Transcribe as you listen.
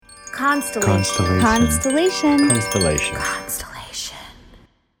Constellation. Constellation. Constellation. Constellation.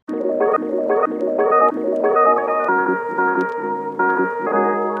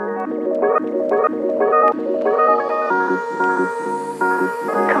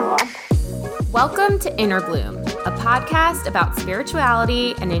 Welcome to Inner Bloom, a podcast about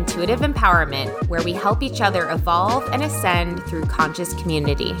spirituality and intuitive empowerment where we help each other evolve and ascend through conscious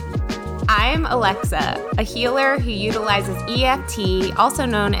community. I'm Alexa, a healer who utilizes EFT, also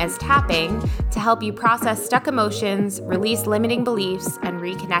known as tapping, to help you process stuck emotions, release limiting beliefs, and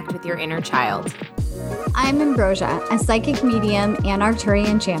reconnect with your inner child. I'm Ambrosia, a psychic medium and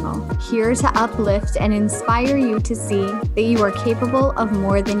Arcturian channel, here to uplift and inspire you to see that you are capable of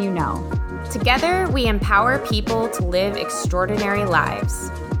more than you know. Together, we empower people to live extraordinary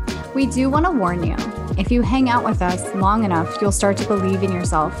lives. We do want to warn you, if you hang out with us long enough, you'll start to believe in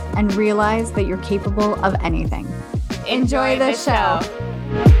yourself and realize that you're capable of anything. Enjoy the show.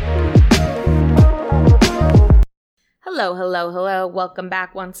 Hello, hello, hello. Welcome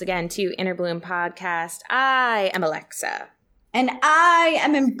back once again to Inner Bloom Podcast. I am Alexa. And I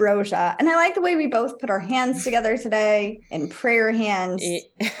am Ambrosia. And I like the way we both put our hands together today in prayer hands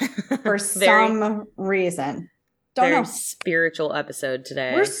for some reason. Don't know. Spiritual episode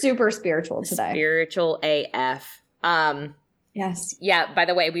today. We're super spiritual today. Spiritual AF. Yes. Yeah, by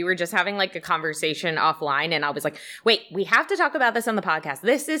the way, we were just having like a conversation offline and I was like, wait, we have to talk about this on the podcast.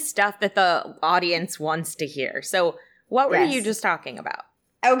 This is stuff that the audience wants to hear. So what were you just talking about?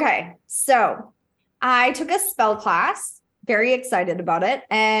 Okay. So I took a spell class. Very excited about it.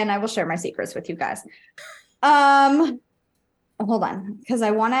 And I will share my secrets with you guys. Hold on, because I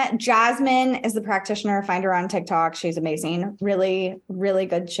want to. Jasmine is the practitioner. Find her on TikTok. She's amazing. Really, really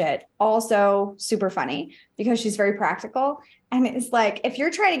good shit. Also super funny because she's very practical. And it's like, if you're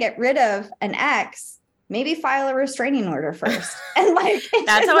trying to get rid of an ex, maybe file a restraining order first. And like,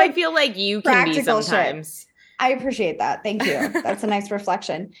 that's how I feel like you can be sometimes. Shit. I appreciate that. Thank you. That's a nice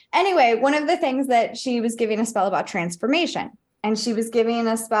reflection. Anyway, one of the things that she was giving a spell about transformation. And she was giving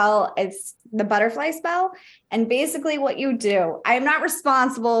a spell, it's the butterfly spell. And basically what you do, I am not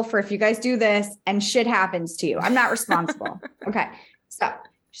responsible for if you guys do this and shit happens to you. I'm not responsible. Okay. So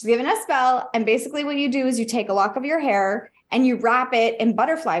she's giving a spell. And basically what you do is you take a lock of your hair and you wrap it in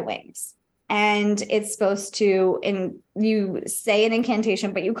butterfly wings. And it's supposed to, and you say an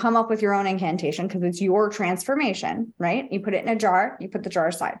incantation, but you come up with your own incantation because it's your transformation, right? You put it in a jar, you put the jar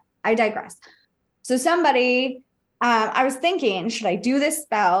aside. I digress. So somebody... I was thinking, should I do this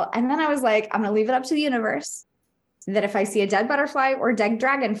spell? And then I was like, I'm going to leave it up to the universe that if I see a dead butterfly or dead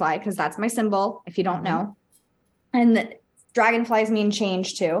dragonfly, because that's my symbol, if you don't know, and dragonflies mean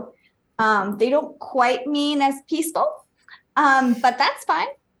change too. They don't quite mean as peaceful, but that's fine.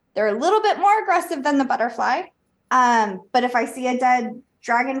 They're a little bit more aggressive than the butterfly. But if I see a dead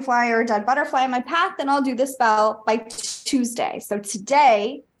dragonfly or a dead butterfly in my path, then I'll do the spell by Tuesday. So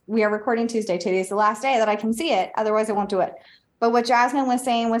today... we are recording Tuesday. Today's the last day that I can see it. Otherwise, I won't do it. But what Jasmine was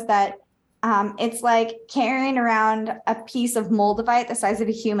saying was that it's like carrying around a piece of moldavite the size of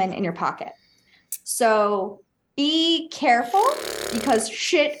a human in your pocket. So be careful because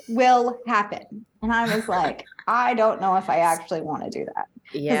shit will happen. And I was like, I don't know if I actually want to do that.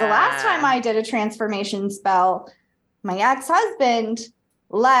 Because the last time I did a transformation spell, my ex-husband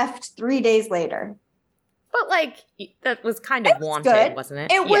left 3 days later. But like, that was kind of wanted, good. Wasn't it?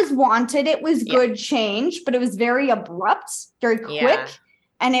 It was wanted. It was good change, but it was very abrupt, very quick. Yeah.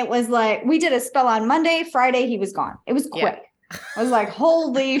 And it was like, we did a spell on Monday, Friday, he was gone. It was quick. Yeah. I was like,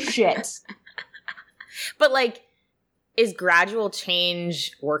 holy shit. But like, is gradual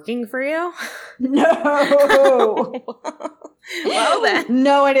change working for you? No. Well then.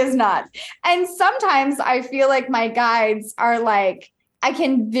 No, it is not. And sometimes I feel like my guides are like, I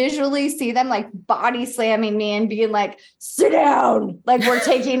can visually see them like body slamming me and being like, sit down, like we're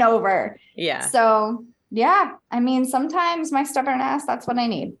taking over. Yeah. So yeah, I mean, sometimes my stubborn ass, that's what I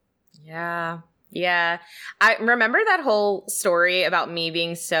need. Yeah. Yeah. I remember that whole story about me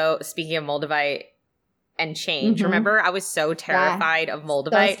being speaking of moldavite and change. Mm-hmm. Remember, I was so terrified of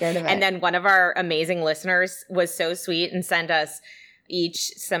moldavite. So scared of it. And then one of our amazing listeners was so sweet and sent us each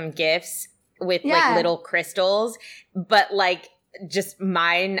some gifts with like little crystals, but like, just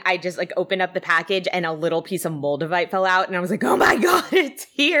mine, I just like opened up the package and a little piece of moldavite fell out and I was like, oh my God, it's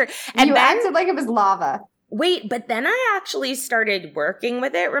here. And you then, acted like it was lava. Wait, but then I actually started working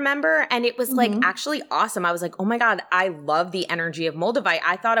with it, remember? And it was like actually awesome. I was like, oh my God, I love the energy of moldavite.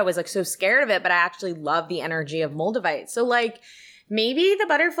 I thought I was like so scared of it, but I actually love the energy of moldavite. So like maybe the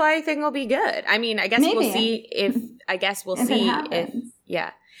butterfly thing will be good. I mean, I guess we'll see if,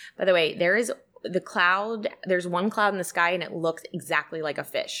 yeah. By the way, there is the cloud, there's one cloud in the sky and it looks exactly like a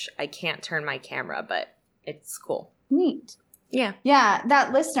fish. I can't turn my camera, but it's cool. Neat. Yeah. Yeah.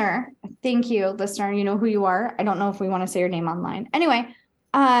 That listener, thank you, listener. You know who you are. I don't know if we want to say your name online. Anyway,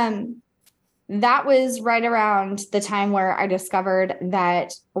 that was right around the time where I discovered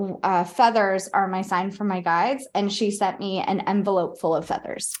that feathers are my sign for my guides. And she sent me an envelope full of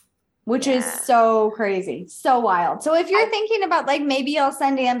feathers, which is so crazy, so wild. So if you're thinking about like, maybe I'll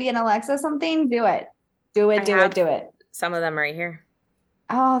send Ambi and Alexa something, do it. Do it. Some of them right here.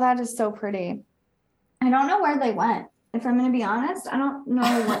 Oh, that is so pretty. I don't know where they went. If I'm going to be honest, I don't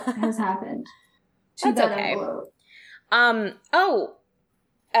know what has happened to That's that okay. envelope.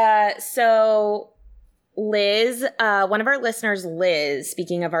 So Liz, one of our listeners, Liz,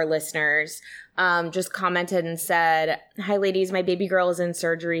 speaking of our listeners, just commented and said, "Hi ladies, my baby girl is in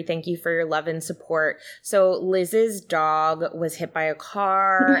surgery. Thank you for your love and support." So Liz's dog was hit by a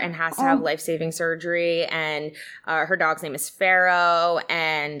car and has to have life-saving surgery. And her dog's name is Pharaoh.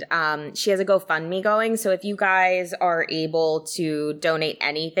 And she has a GoFundMe going. So if you guys are able to donate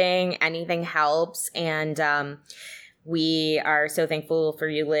anything helps. And we are so thankful for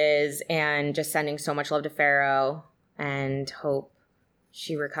you, Liz, and just sending so much love to Pharaoh and hope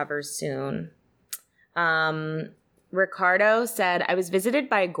she recovers soon. Ricardo said, "I was visited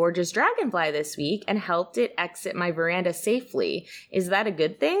by a gorgeous dragonfly this week and helped it exit my veranda safely. Is that a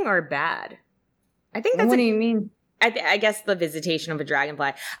good thing or bad?" I think that's What do you mean? I guess the visitation of a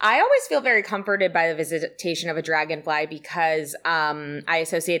dragonfly. I always feel very comforted by the visitation of a dragonfly because I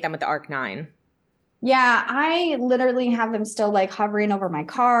associate them with the Arc-9. Yeah, I literally have them still like hovering over my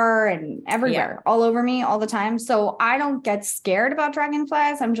car and everywhere, all over me all the time. So I don't get scared about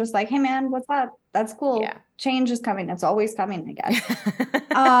dragonflies. I'm just like, hey man, what's up? That's cool. Yeah. Change is coming. It's always coming, I guess.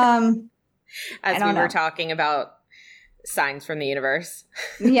 As we were talking about signs from the universe.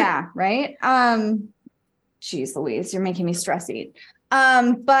 Yeah, right. Geez Louise, you're making me stressy.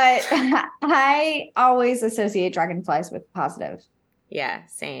 But I always associate dragonflies with positive. Yeah,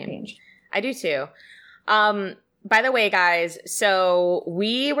 same. Change. I do too. By the way, guys, so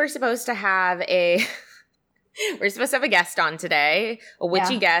we were supposed to have a guest on today, a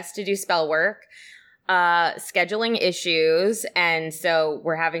witchy guest to do spell work, scheduling issues. And so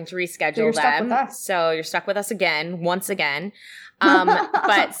we're having to reschedule them. So you're stuck with us once again.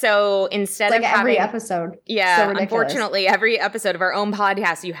 But so instead of having every episode, so unfortunately, every episode of our own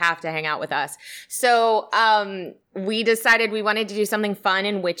podcast, you have to hang out with us. So, we decided we wanted to do something fun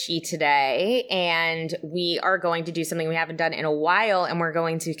and witchy today, and we are going to do something we haven't done in a while, and we're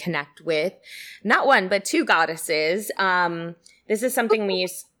going to connect with not one, but two goddesses. This is something we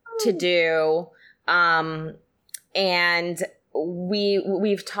used to do, and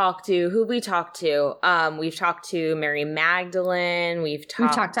we've talked to we've talked to Mary Magdalene. We've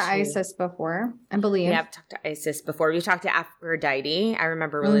talked to Isis before, I believe. We have talked to Isis before. We've talked to Aphrodite. I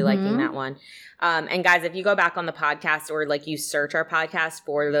remember really liking that one. And guys, if you go back on the podcast or like you search our podcast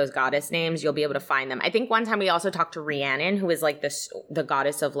for those goddess names, you'll be able to find them. I think one time we also talked to Rhiannon, who is like the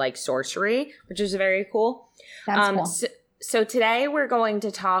goddess of like sorcery, which is very cool. That's cool. So today we're going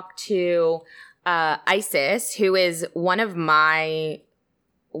to talk to Isis, who is one of a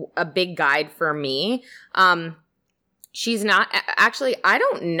big guide for me. She's not actually, I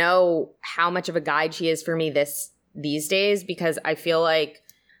don't know how much of a guide she is for me these days, because I feel like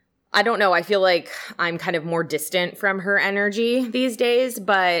I'm kind of more distant from her energy these days,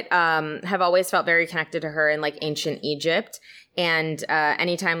 but have always felt very connected to her in like ancient Egypt. And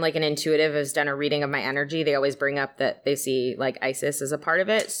anytime like an intuitive has done a reading of my energy, they always bring up that they see like Isis as a part of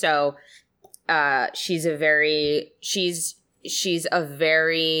it. So she's a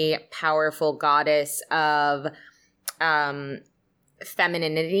very powerful goddess of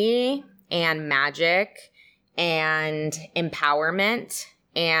femininity and magic and empowerment,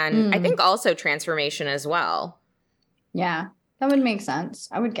 and I think also transformation as well. Yeah, that would make sense.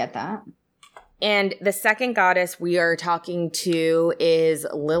 I would get that. And the second goddess we are talking to is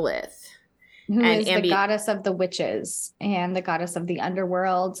Lilith, who is the goddess of the witches and the goddess of the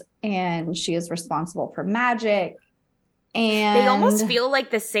underworld, and she is responsible for magic. And they almost feel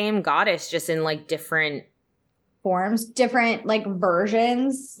like the same goddess, just in like different forms, different like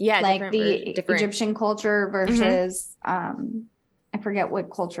versions. Yeah, like the Egyptian culture versus I forget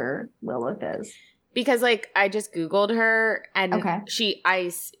what culture Lilith is. Because like I just Googled her, and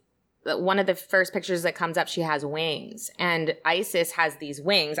one of the first pictures that comes up, she has wings, and Isis has these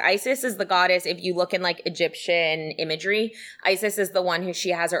wings. Isis is the goddess. If you look in like Egyptian imagery, Isis is the one who she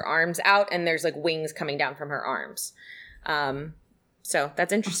has her arms out and there's like wings coming down from her arms. So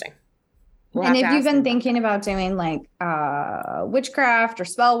that's interesting. And if you've been thinking about doing like witchcraft or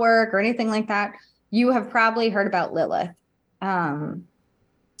spell work or anything like that, you have probably heard about Lilith.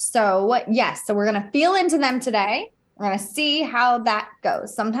 So we're going to feel into them today. We're going to see how that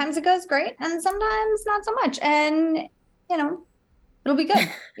goes. Sometimes it goes great and sometimes not so much. And, it'll be good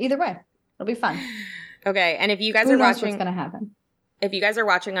either way. It'll be fun. Okay. And if you guys are watching, what's going to happen? If you guys are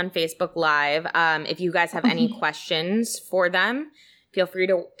watching on Facebook Live, if you guys have any questions for them, feel free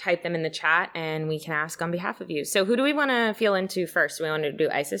to type them in the chat and we can ask on behalf of you. So who do we want to feel into first? Do we want to do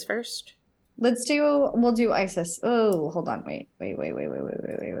Isis first? We'll do Isis. Oh, hold on. Wait.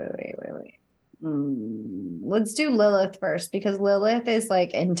 Let's do Lilith first because Lilith is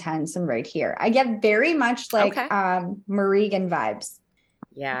like intense and right here. I get very much like Morrigan vibes.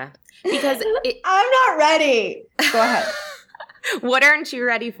 Yeah. Because I'm not ready. Go ahead. What aren't you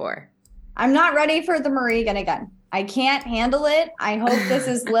ready for? I'm not ready for the Morrigan again. I can't handle it. I hope this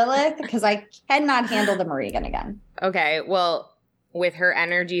is Lilith because I cannot handle the Morrigan again. Okay. Well, with her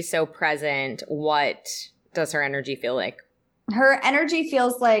energy so present, what does her energy feel like? Her energy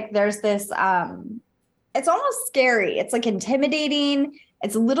feels like there's this, it's almost scary. It's like intimidating.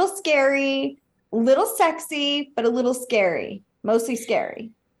 It's a little scary, a little sexy, but a little scary, mostly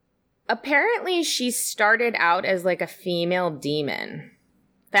scary. Apparently she started out as like a female demon,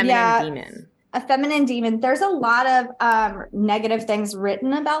 feminine demon. A feminine demon. There's a lot of negative things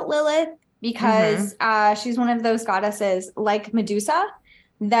written about Lilith because she's one of those goddesses like Medusa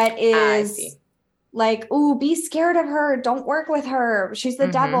that is like, ooh, be scared of her. Don't work with her. She's the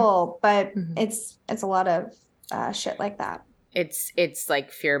devil. But it's a lot of shit like that. It's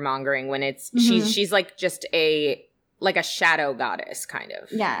like fear mongering when it's she's like just a shadow goddess kind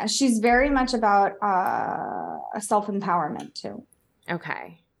of. Yeah, she's very much about self-empowerment too.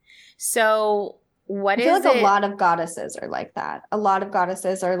 Okay. So I feel like a lot of goddesses are like that. A lot of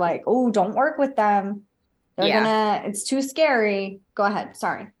goddesses are like, oh, don't work with them. It's too scary. Go ahead.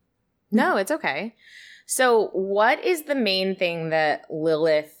 Sorry. No, it's okay. So what is the main thing that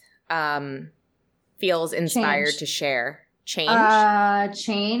Lilith feels inspired to share?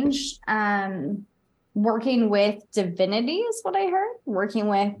 Change. Working with divinity is what I heard. Working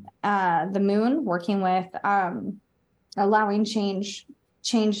with the moon. Working with allowing change.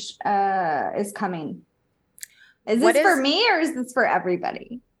 Change is coming. Is this for me or is this for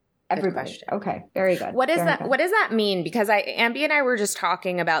everybody? Everybody. Okay, very good. What does that mean? Because Ambi and I were just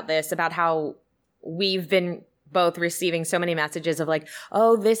talking about this, about how we've been both receiving so many messages of like,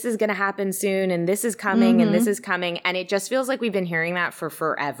 oh, this is going to happen soon and this is coming and this is coming. And it just feels like we've been hearing that for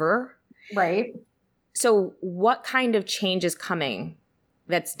forever. Right. So what kind of change is coming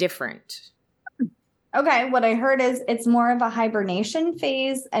that's different? Okay, what I heard is it's more of a hibernation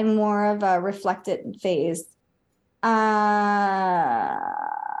phase and more of a reflected phase.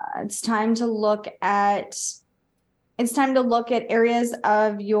 It's time to look at areas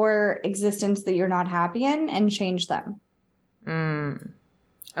of your existence that you're not happy in and change them.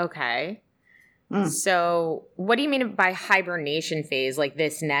 Okay. So what do you mean by hibernation phase? Like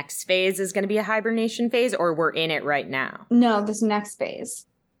this next phase is going to be a hibernation phase or we're in it right now? No, this next phase.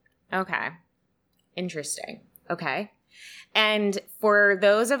 Okay. Interesting. Okay. And for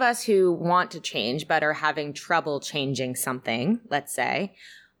those of us who want to change but are having trouble changing something, let's say,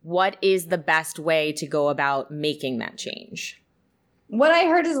 what is the best way to go about making that change? What I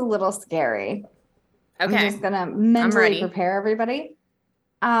heard is a little scary. Okay. I'm just going to mentally prepare everybody.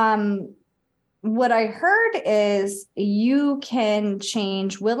 What I heard is you can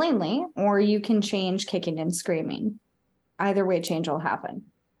change willingly or you can change kicking and screaming. Either way, change will happen.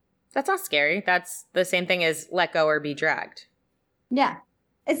 That's not scary. That's the same thing as let go or be dragged. Yeah.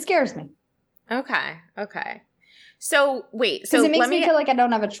 It scares me. Okay. So wait. Because it makes me feel like I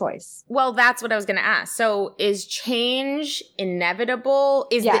don't have a choice. Well, that's what I was going to ask. So is change inevitable?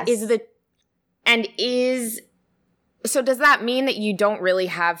 So does that mean that you don't really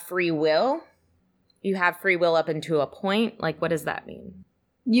have free will? You have free will up into a point? Like, what does that mean?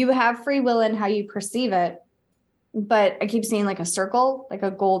 You have free will in how you perceive it. But I keep seeing like a circle, like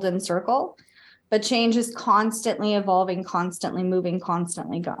a golden circle. But change is constantly evolving, constantly moving,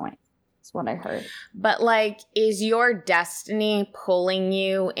 constantly going. That's what I heard. But like, is your destiny pulling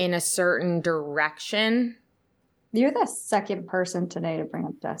you in a certain direction? You're the second person today to bring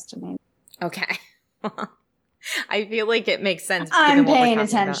up destiny. Okay. I feel like it makes sense. I'm paying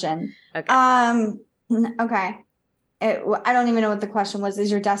attention. Okay. Okay. I don't even know what the question was. Is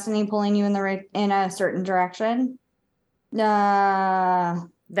your destiny pulling you in a certain direction?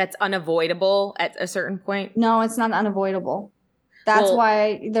 That's unavoidable at a certain point? No, it's not unavoidable. That's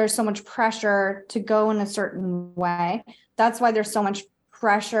why there's so much pressure to go in a certain way. That's why there's so much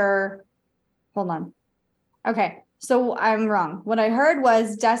pressure hold on. Okay, so I'm wrong. What I heard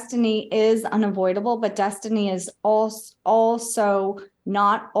was destiny is unavoidable, but destiny is also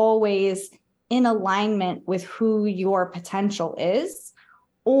not always in alignment with who your potential is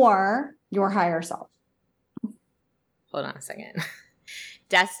or your higher self. Hold on a second.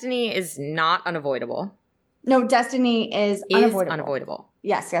 Destiny is not unavoidable. No, destiny is unavoidable.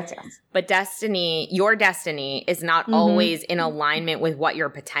 Yes. But your destiny is not always in alignment with what your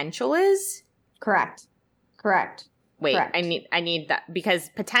potential is? Correct. Wait, Correct. I need that, because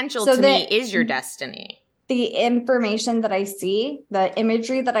potential to me is your destiny. The information that I see, the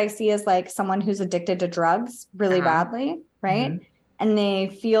imagery that I see is like someone who's addicted to drugs really badly, right? Mm-hmm. And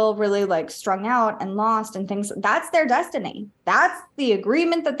they feel really like strung out and lost and things. That's their destiny. That's the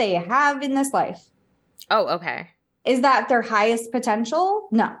agreement that they have in this life. Oh, okay. Is that their highest potential?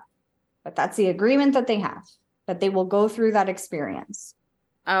 No. But that's the agreement that they have, that they will go through that experience.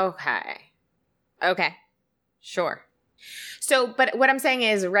 Okay. Sure. So, but what I'm saying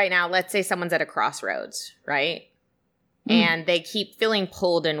is right now, let's say someone's at a crossroads, right? And they keep feeling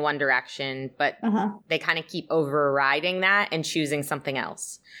pulled in one direction, but they kind of keep overriding that and choosing something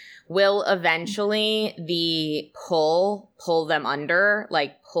else. Will eventually the pull them under,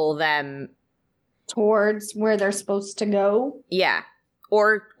 like pull them towards where they're supposed to go? Yeah.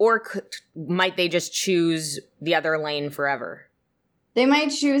 Or might they just choose the other lane forever? They might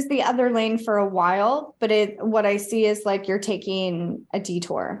choose the other lane for a while, but what I see is like you're taking a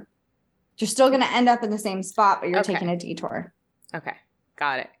detour. You're still going to end up in the same spot, but you're taking a detour. Okay.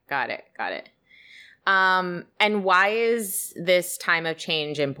 Got it. And why is this time of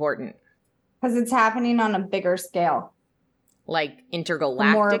change important? Because it's happening on a bigger scale. Like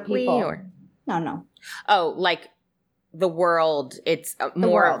intergalactically? Or No. Oh, like the world. It's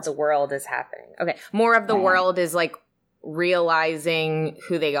more of the world is happening. Okay. More of the world is like realizing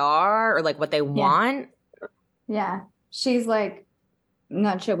who they are or like what they want. Yeah. She's like,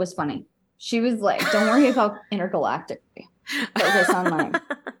 that shit was funny. She was like, don't worry about intergalactically. Focus on like.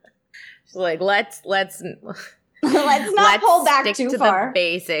 She's like, let's not pull back stick too to far. The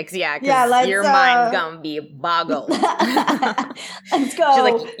basics. Yeah, because your mind's gonna be boggled. Let's go. She's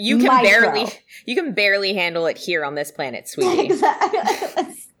like, you can barely handle it here on this planet, sweetie. Exactly.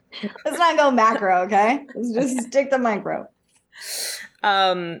 Let's not go macro, okay? Let's just stick to micro.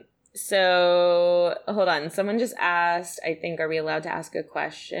 So hold on. Someone just asked, I think, are we allowed to ask a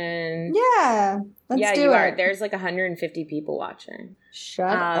question? Yeah. Let's do it. Yeah, you are. There's like 150 people watching. Shut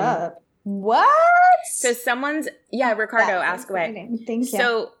up. What? So Ricardo, ask away. Thank you.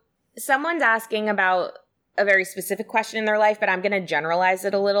 So someone's asking about a very specific question in their life, but I'm going to generalize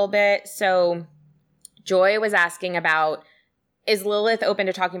it a little bit. So Joy was asking about, is Lilith open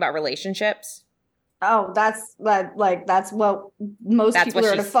to talking about relationships? Oh, that's what most people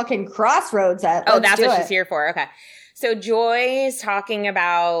are at a fucking crossroads at. That's what she's here for. Okay. So Joy is talking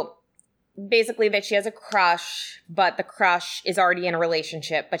about basically that she has a crush, but the crush is already in a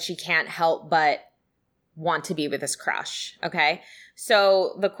relationship, but she can't help but want to be with this crush. Okay.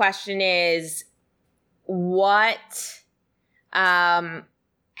 So the question is,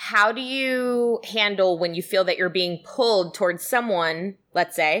 how do you handle when you feel that you're being pulled towards someone,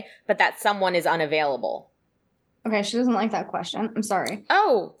 let's say, but that someone is unavailable? Okay, she doesn't like that question. I'm sorry.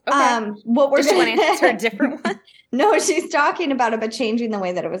 Oh, okay. Does she want to answer a different one? No, she's talking about it, but changing the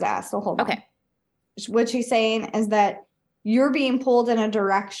way that it was asked. So hold on. Okay. What she's saying is that you're being pulled in a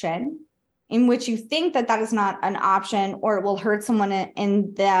direction in which you think that is not an option, or it will hurt someone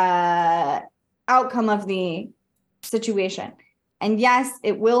in the outcome of the situation. And yes,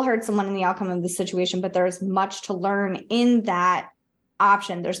 it will hurt someone in the outcome of the situation, but there's much to learn in that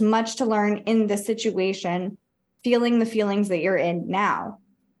option. There's much to learn in the situation, feeling the feelings that you're in now.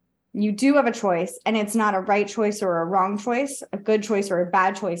 You do have a choice, and it's not a right choice or a wrong choice, a good choice or a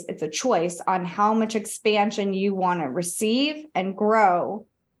bad choice. It's a choice on how much expansion you want to receive and grow,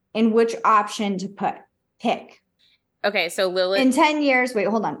 in which option to pick. Okay, so Lilith. In 10 years, wait,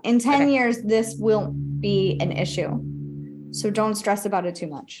 hold on. In 10 years, this won't be an issue. So don't stress about it too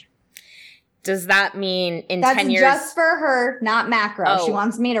much. Does that mean in 10 years? That's just for her, not macro. Oh, she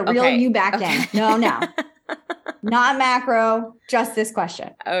wants me to reel you back in. No. Not macro, just this question.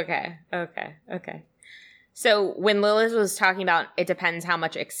 Okay. So when Lilith was talking about it depends how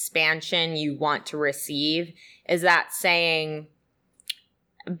much expansion you want to receive, is that saying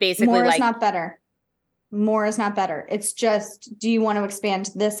basically more is not better? More is not better. It's just, do you want to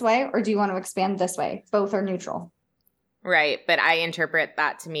expand this way or do you want to expand this way? Both are neutral. Right. But I interpret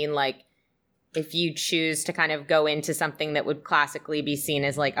that to mean like if you choose to kind of go into something that would classically be seen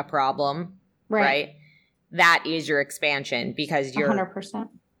as like a problem, right? That is your expansion because you're 100%.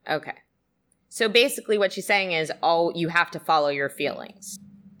 Okay. So basically what she's saying is, oh, you have to follow your feelings.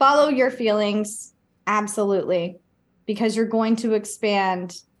 Follow your feelings. Absolutely. Because you're going to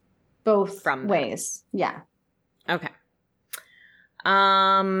expand both from ways. Yeah. Okay.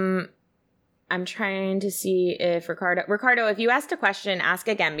 I'm trying to see if Ricardo, if you asked a question, ask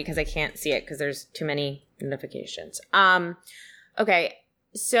again because I can't see it because there's too many notifications. Okay.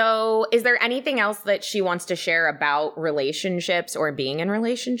 So is there anything else that she wants to share about relationships or being in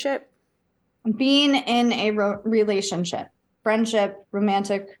relationship? Being in a relationship, friendship,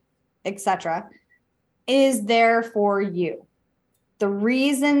 romantic, etc., is there for you. The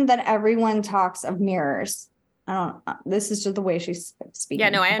reason that everyone talks of mirrors, this is just the way she's speaking. Yeah,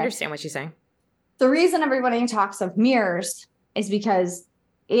 no, I understand what she's saying. The reason everybody talks of mirrors is because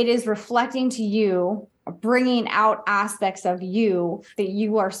it is reflecting to you, bringing out aspects of you that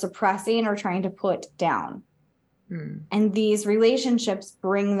you are suppressing or trying to put down. And these relationships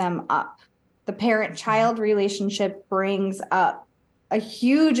bring them up. The parent-child relationship brings up a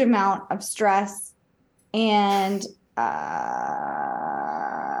huge amount of stress and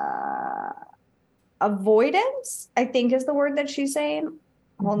avoidance, I think is the word that she's saying.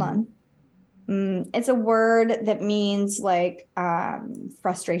 Hold on. It's a word that means like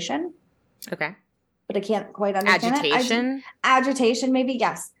frustration. Okay. But I can't quite understand Agitation? Agitation, maybe,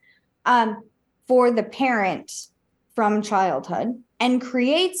 yes. For the parent from childhood, and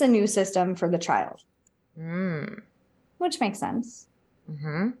creates a new system for the child. Which makes sense.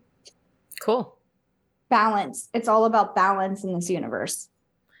 Cool. Balance. It's all about balance in this universe.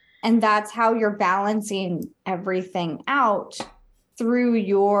 And that's how you're balancing everything out through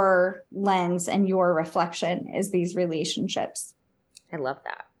your lens and your reflection is these relationships. I love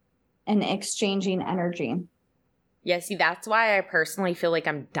that. And exchanging energy. Yeah, see, that's why I personally feel like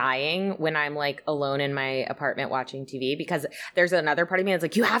I'm dying when I'm like alone in my apartment watching TV, because there's another part of me that's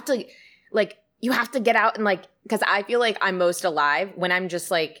like, you have to get out and like, because I feel like I'm most alive when I'm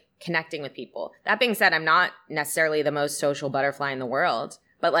just like connecting with people. That being said, I'm not necessarily the most social butterfly in the world,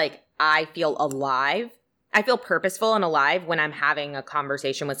 but like I feel alive. I feel purposeful and alive when I'm having a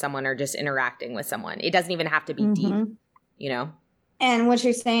conversation with someone or just interacting with someone. It doesn't even have to be deep, you know? And what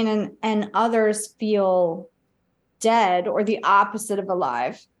you're saying, and others feel dead or the opposite of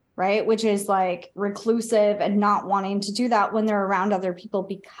alive, right? Which is like reclusive and not wanting to do that when they're around other people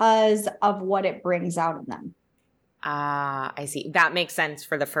because of what it brings out in them. I see. That makes sense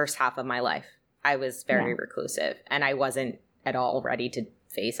for the first half of my life. I was very reclusive and I wasn't at all ready to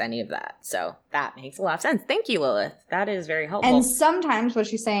face any of that. So that makes a lot of sense. Thank you, Lilith. That is very helpful. And sometimes what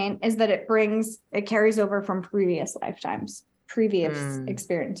she's saying is that it carries over from previous lifetimes, previous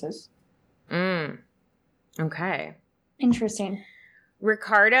experiences. Okay. Interesting.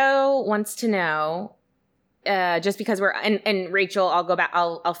 Ricardo wants to know, just because we're, and Rachel, I'll go back,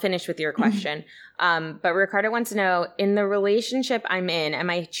 I'll finish with your question. But Ricardo wants to know, in the relationship I'm in, am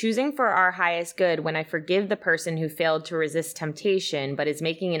I choosing for our highest good when I forgive the person who failed to resist temptation, but is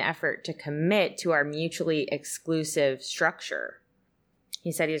making an effort to commit to our mutually exclusive structure?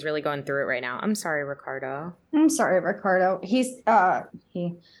 He said he's really going through it right now. I'm sorry, Ricardo. I'm sorry, Ricardo.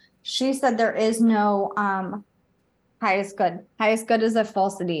 She said there is no highest good. Highest good is a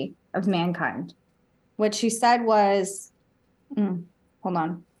falsity of mankind. What she said was, hold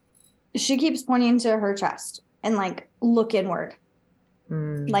on. She keeps pointing to her chest and like look inward,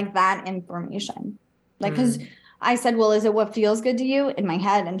 like that information. Like, because I said, well, is it what feels good to you in my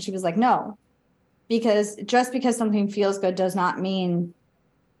head? And she was like, no, because just because something feels good does not mean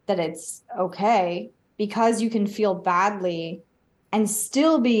that it's okay, because you can feel badly and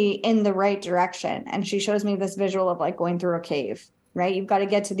still be in the right direction. And she shows me this visual of like going through a cave, right? You've got to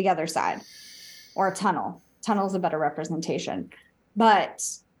get to the other side, or a tunnel. Tunnel is a better representation. But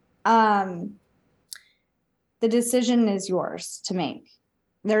the decision is yours to make.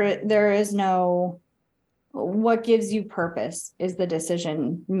 There is no, what gives you purpose is the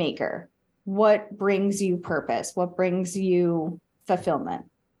decision maker. What brings you purpose? What brings you fulfillment?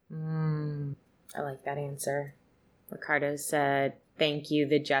 I like that answer. Ricardo said, thank you.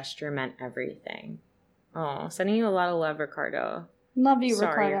 The gesture meant everything. Oh, sending you a lot of love, Ricardo. Love you, Sorry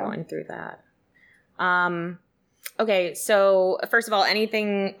Ricardo. you're going through that. Okay, so first of all,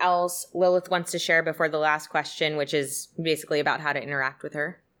 anything else Lilith wants to share before the last question, which is basically about how to interact with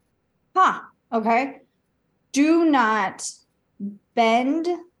her? Okay. Do not bend.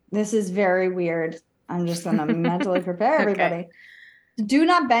 This is very weird. I'm just going to mentally prepare everybody. Okay. Do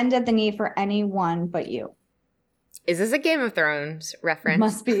not bend at the knee for anyone but you. Is this a Game of Thrones reference?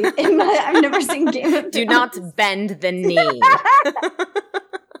 Must be. I've never seen Game of Thrones. Do not bend the knee.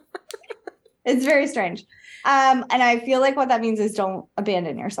 It's very strange. And I feel like what that means is don't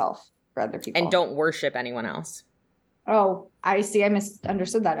abandon yourself. for other people. And don't worship anyone else. Oh, I see. I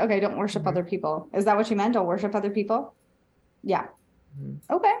misunderstood that. Okay, don't worship other people. Is that what you meant? Don't worship other people? Yeah.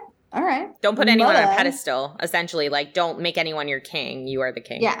 Okay. All right. Don't put anyone on a pedestal, essentially. Like, don't make anyone your king. You are the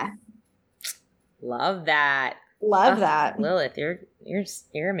king. Yeah. Love that. Love that. Lilith,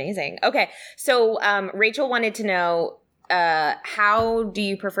 you're amazing. Okay. So Rachel wanted to know, how do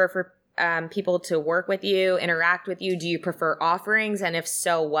you prefer for people to work with you, interact with you? Do you prefer offerings? And if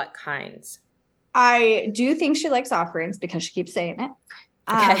so, what kinds? I do think she likes offerings because she keeps saying it.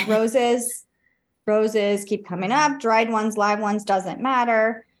 Okay. Roses keep coming up. Dried ones, live ones, doesn't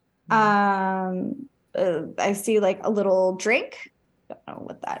matter. I see like a little drink. Don't know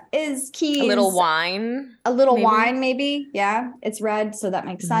what that is. Keys. A little wine. A little wine, maybe. Yeah, it's red, so that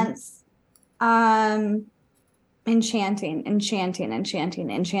makes sense. Enchanting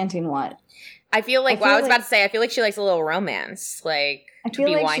what? I feel like, I was about to say, I feel like she likes a little romance. Like, I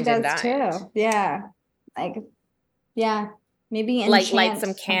feel like she does too. Yeah. Like, yeah. Maybe like light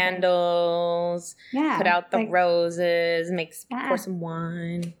some candles. Yeah. Put out the roses. Pour some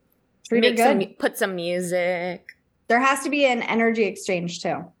wine. Put some music. There has to be an energy exchange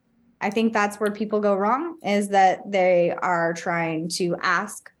too. I think that's where people go wrong, is that they are trying to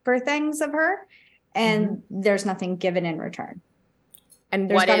ask for things of her and there's nothing given in return. And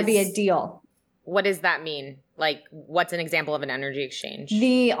there's got to be a deal. What does that mean? Like, what's an example of an energy exchange?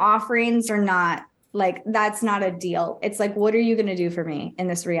 The offerings are not like, that's not a deal. It's like, what are you going to do for me in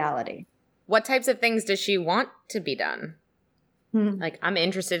this reality? What types of things does she want to be done? Like, I'm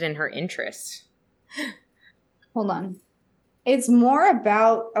interested in her interests. Hold on. It's more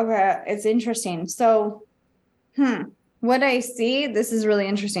about, okay, it's interesting. So, what I see, this is really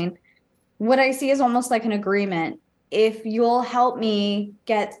interesting. What I see is almost like an agreement. If you'll help me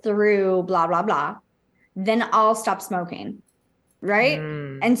get through blah, blah, blah, then I'll stop smoking. Right?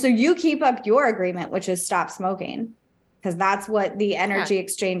 And so you keep up your agreement, which is stop smoking, because that's what the energy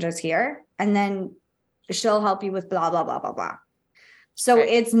exchange is here. And then she'll help you with blah, blah, blah, blah, blah. So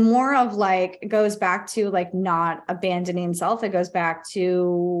it's more of like, it goes back to like not abandoning self. It goes back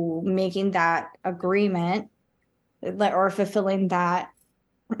to making that agreement or fulfilling that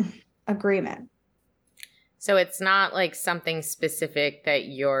agreement. So it's not like something specific that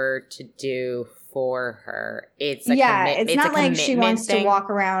you're to do for her. It's it's not like she wants to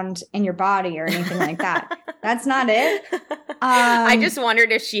walk around in your body or anything like that. That's not it. I just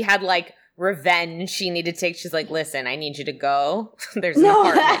wondered if she had like revenge she needed to take. She's like, listen, I need you to go. There's an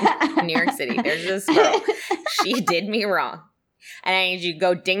apartment in New York City. There's this girl. She did me wrong. And I need you to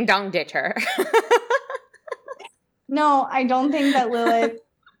go ding dong ditch her. No, I don't think that Lilith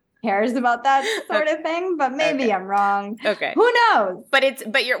cares about that sort of thing, but maybe I'm wrong. Okay. Who knows? But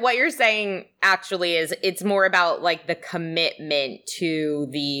what you're saying actually is it's more about like the commitment to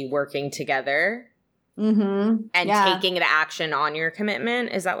the working together. And taking the action on your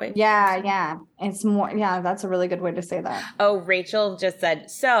commitment. Is that what? Yeah. It's more, that's a really good way to say that. Oh, Rachel just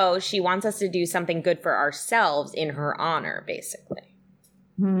said, so she wants us to do something good for ourselves in her honor, basically.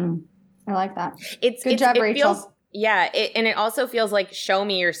 I like that. Good job, Rachel. And it also feels like, show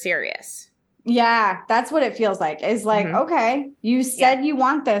me you're serious. Yeah, that's what it feels like. It's like, okay, you said you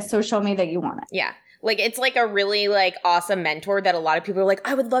want this, so show me that you want it. Yeah. Like, it's like a really, like, awesome mentor that a lot of people are like,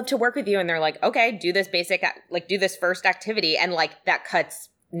 I would love to work with you. And they're like, okay, do this do this first activity. And, like, that cuts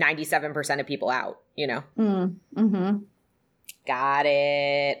 97% of people out, you know? Got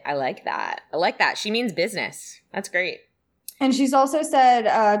it. I like that. She means business. That's great. And she's also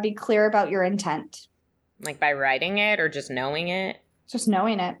said, be clear about your intent. Like by writing it or just knowing it? Just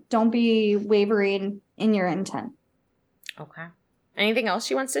knowing it. Don't be wavering in your intent. Okay. Anything else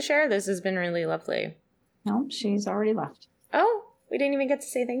she wants to share? This has been really lovely. No, she's already left. Oh, we didn't even get to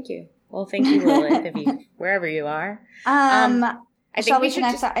say thank you. Well, thank you, Lilith, wherever you are. I think shall we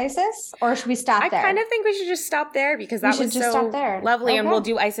connect to Isis, or should we stop there? I kind of think we should just stop there because that was so lovely, and we'll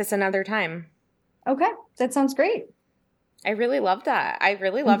do Isis another time. Okay, that sounds great. I really loved that. I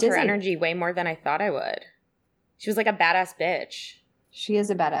really loved her energy way more than I thought I would. She was like a badass bitch. She is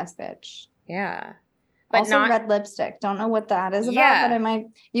a badass bitch. Yeah. But also red lipstick. Don't know what that is about, but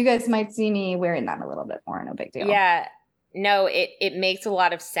you guys might see me wearing that a little bit more. No big deal. Yeah. No, it makes a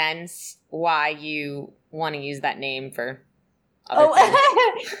lot of sense why you want to use that name for other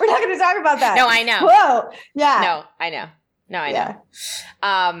things. We're not going to talk about that. No, I know. Whoa. Yeah. No, I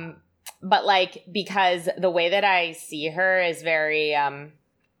know. But like, because the way that I see her is very,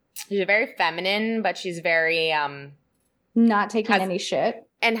 she's very feminine, but she's very, not taking any shit.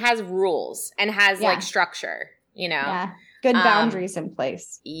 And has rules and has like structure, you know? Yeah. Good boundaries in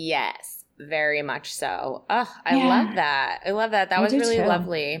place. Yes. very much so. Oh, I love that. I love that. That was really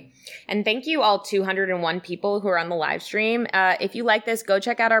lovely. And thank you all 201 people who are on the live stream. If you like this, go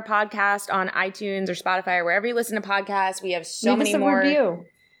check out our podcast on iTunes or Spotify or wherever you listen to podcasts. We have so many more.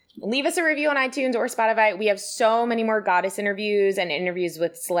 Leave us a review on iTunes or Spotify. We have so many more goddess interviews and interviews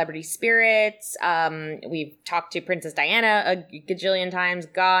with celebrity spirits. We've talked to Princess Diana a gajillion times,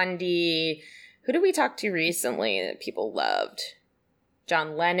 Gandhi. Who did we talk to recently that people loved?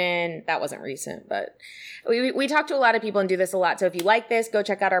 John Lennon. That wasn't recent, but we talk to a lot of people and do this a lot. So if you like this, go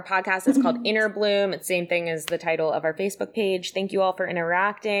check out our podcast. It's called Inner Bloom. It's the same thing as the title of our Facebook page. Thank you all for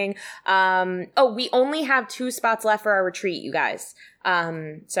interacting. We only have 2 spots left for our retreat, you guys.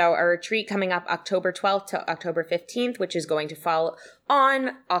 So our retreat coming up October 12th to October 15th, which is going to fall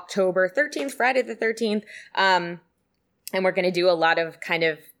on October 13th, Friday the 13th. And we're going to do a lot of kind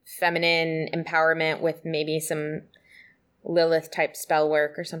of feminine empowerment with maybe some Lilith type spell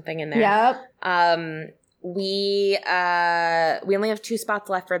work or something in there. Yep. We only have 2 spots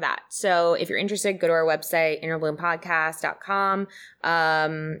left for that. So if you're interested, go to our website, innerbloom.podcast.com,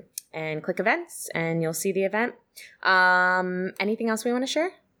 and click events and you'll see the event. Anything else we want to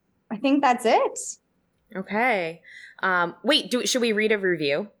share? I think that's it. Okay. Should we read a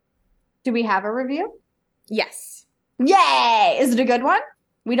review? Do we have a review? Yes. Yay! Is it a good one?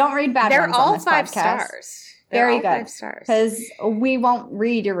 We don't read bad ones on this podcast. They're all 5 stars. Very good. 5 stars. Because we won't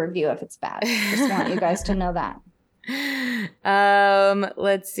read your review if it's bad. Just want you guys to know that.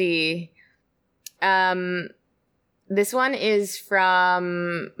 Let's see. This one is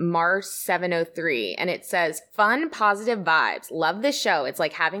from Mars703, and it says, fun, positive vibes. Love this show. It's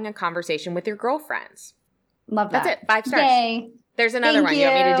like having a conversation with your girlfriends. Love that. That's it. 5 stars. Yay. There's another one. You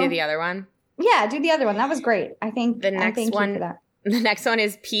want me to do the other one? Yeah, do the other one. That was great. I think the next thank one. You for that. The next one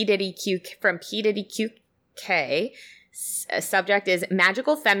is P Diddy Q from P Diddy QK. Subject is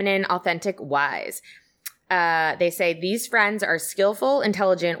magical, feminine, authentic, wise. They say, these friends are skillful,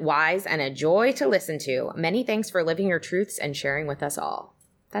 intelligent, wise, and a joy to listen to. Many thanks for living your truths and sharing with us all.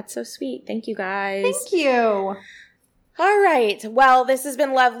 That's so sweet. Thank you, guys. Thank you. All right. Well, this has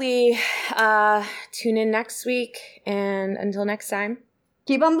been lovely. Tune in next week. And until next time.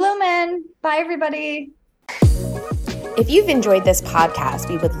 Keep on blooming. Bye, everybody. If you've enjoyed this podcast,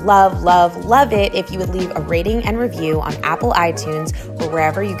 we would love, love, love it if you would leave a rating and review on Apple iTunes or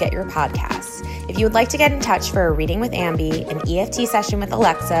wherever you get your podcasts. If you would like to get in touch for a reading with Ambi, an EFT session with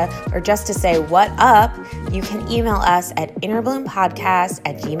Alexa, or just to say what up, you can email us at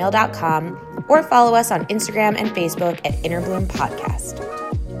innerbloompodcast@gmail.com or follow us on Instagram and Facebook at Innerbloom Podcast.